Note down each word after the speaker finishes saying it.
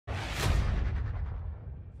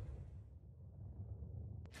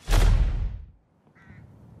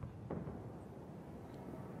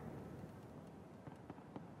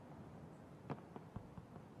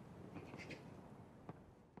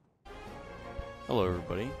Hello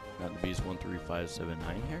everybody,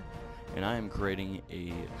 NotTheBeast13579 here, and I am creating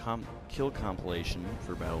a kill compilation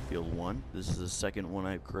for Battlefield 1. This is the second one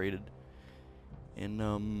I've created, and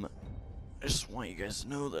I just want you guys to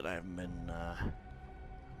know that I've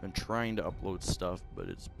been trying to upload stuff, but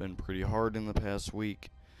it's been pretty hard in the past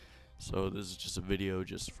week. So this is just a video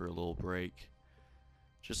just for a little break,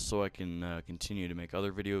 just so I can continue to make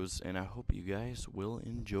other videos, and I hope you guys will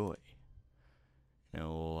enjoy. And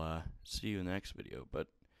we'll see you in the next video. But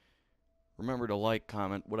remember to like,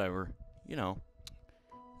 comment, whatever. You know,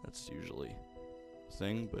 that's usually the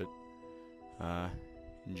thing. But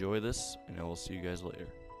enjoy this, and I will see you guys later.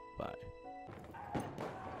 Bye.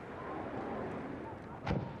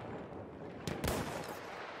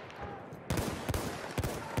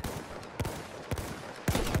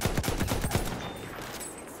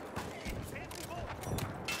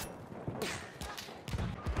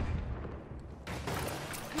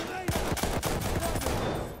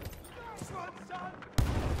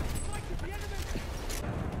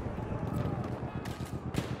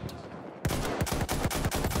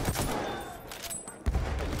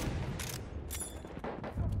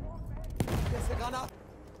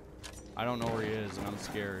 I don't know where he is, and I'm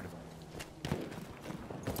scared.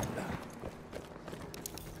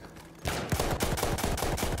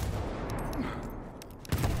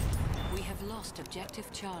 We have lost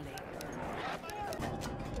objective Charlie.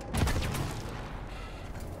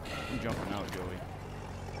 I'm jumping out, Joey.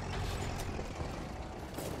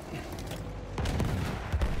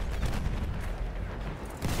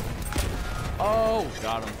 Oh,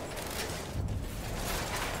 got him.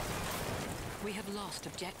 We have lost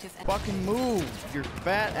objective. Fucking move, your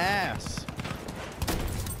fat ass.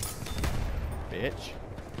 Bitch.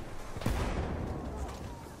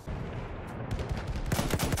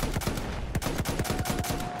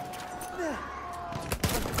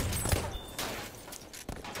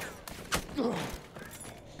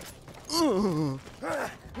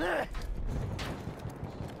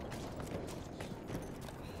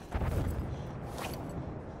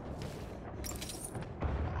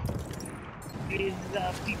 Is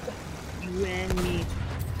pizza, you and me.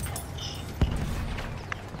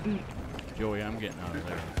 Joey, I'm getting out of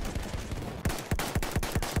there.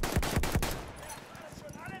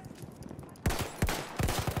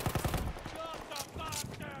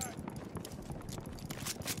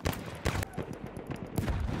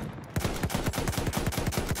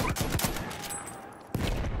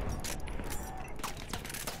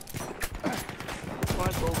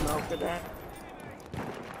 Want gold milk for that?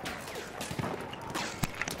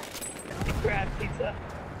 Grab pizza.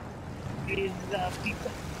 Is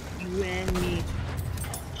pizza, you and me.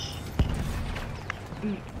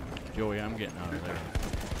 Joey, I'm getting out of there.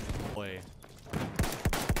 Play.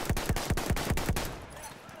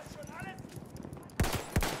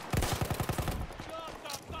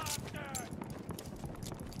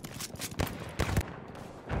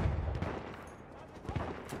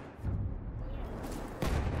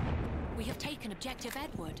 We have taken objective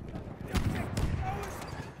Edward.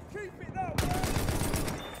 Keep it that way!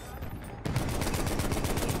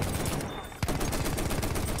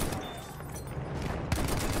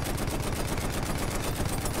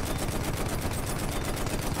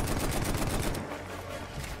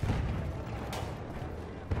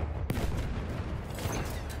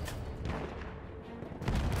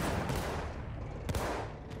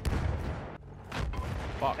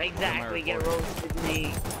 Fuck. Exactly, get roasted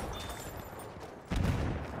me.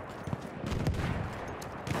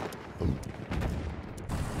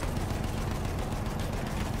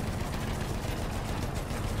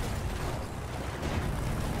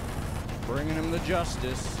 Bringing him to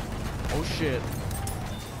justice. Oh shit.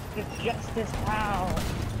 It's justice how?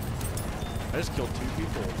 I just killed 2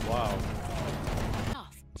 people. Wow.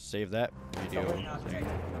 Off. Save that video thing.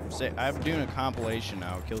 I'm doing a compilation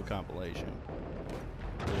now, kill compilation.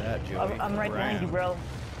 For that, Joey. I'm right behind you, bro.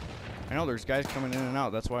 I know there's guys coming in and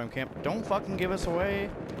out. That's why I'm camping. Don't fucking give us away.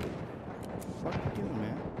 What the fuck you doing,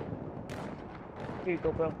 man? Here you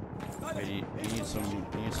go, bro. Hey, you need some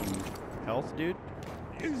health, dude?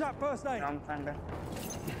 Who's that first name? I'm trying to.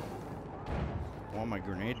 I want my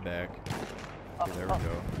grenade back. Oh, Okay, there we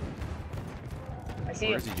go. I see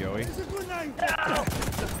Where you. is he, Joey? It's a good name. Ah!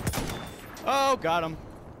 Oh, got him.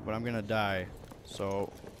 But I'm gonna die.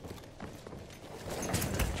 So.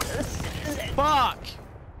 Fuck!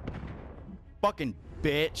 Fucking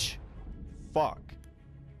bitch. Fuck.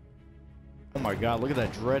 Oh my god, look at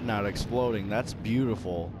that dreadnought exploding. That's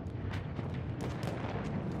beautiful.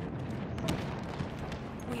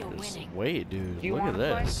 We are winning. Wait, dude, Do you look at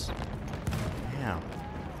wanna play? this. Damn.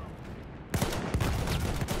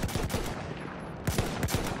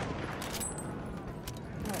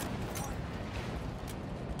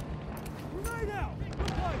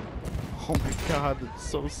 Oh my god, that's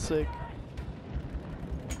so sick.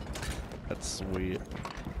 That's sweet.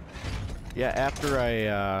 Yeah, after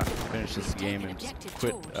I finish this game and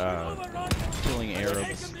quit killing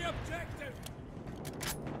Arabs.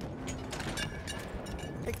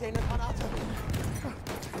 Ik denk dat van achter.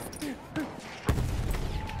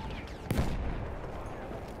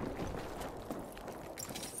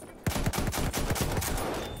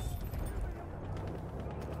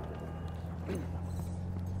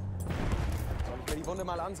 Soll ich mir die Wunde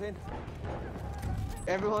mal ansehen?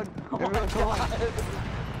 Everyone, come on.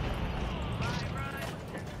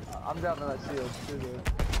 I'm dropping that shield. Too good.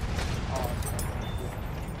 Oh,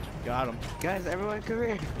 Got him. guys, everyone come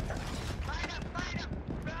here.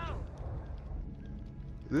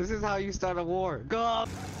 This is how you start a war. Go!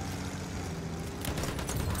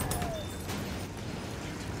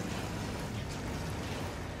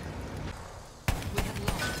 We have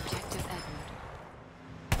lost objective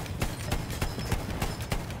Edward.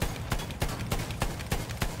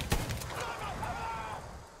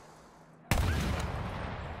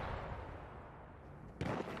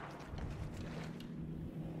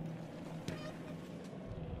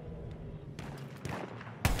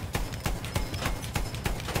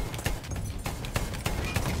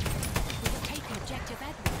 We have taken objective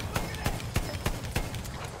Edward.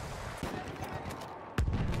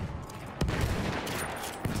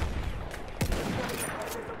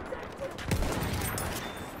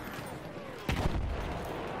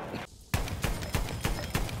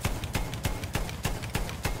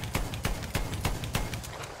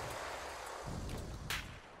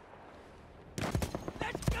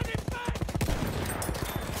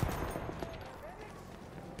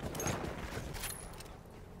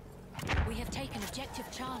 We have taken objective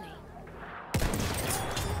Charlie.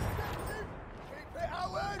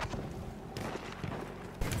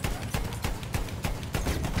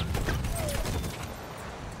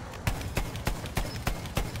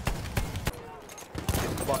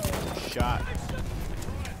 Fucking shot.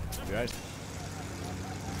 Guys.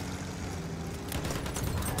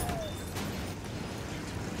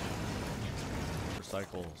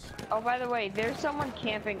 Recycles. Oh, by the way, there's someone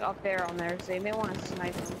camping up there on there, so you may want to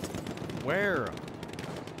snipe him. Where?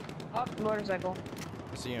 Up motorcycle.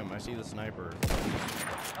 I see him. I see the sniper.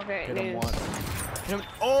 Okay, Hit him there's- once. Hit him.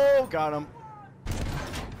 Oh, got him.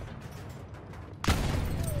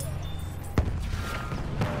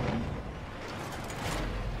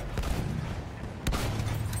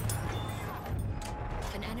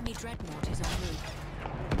 An enemy dreadnought is en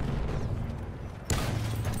route.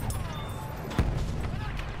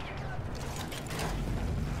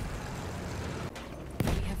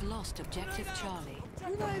 We have lost objective Charlie.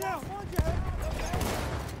 You lay down, watch out!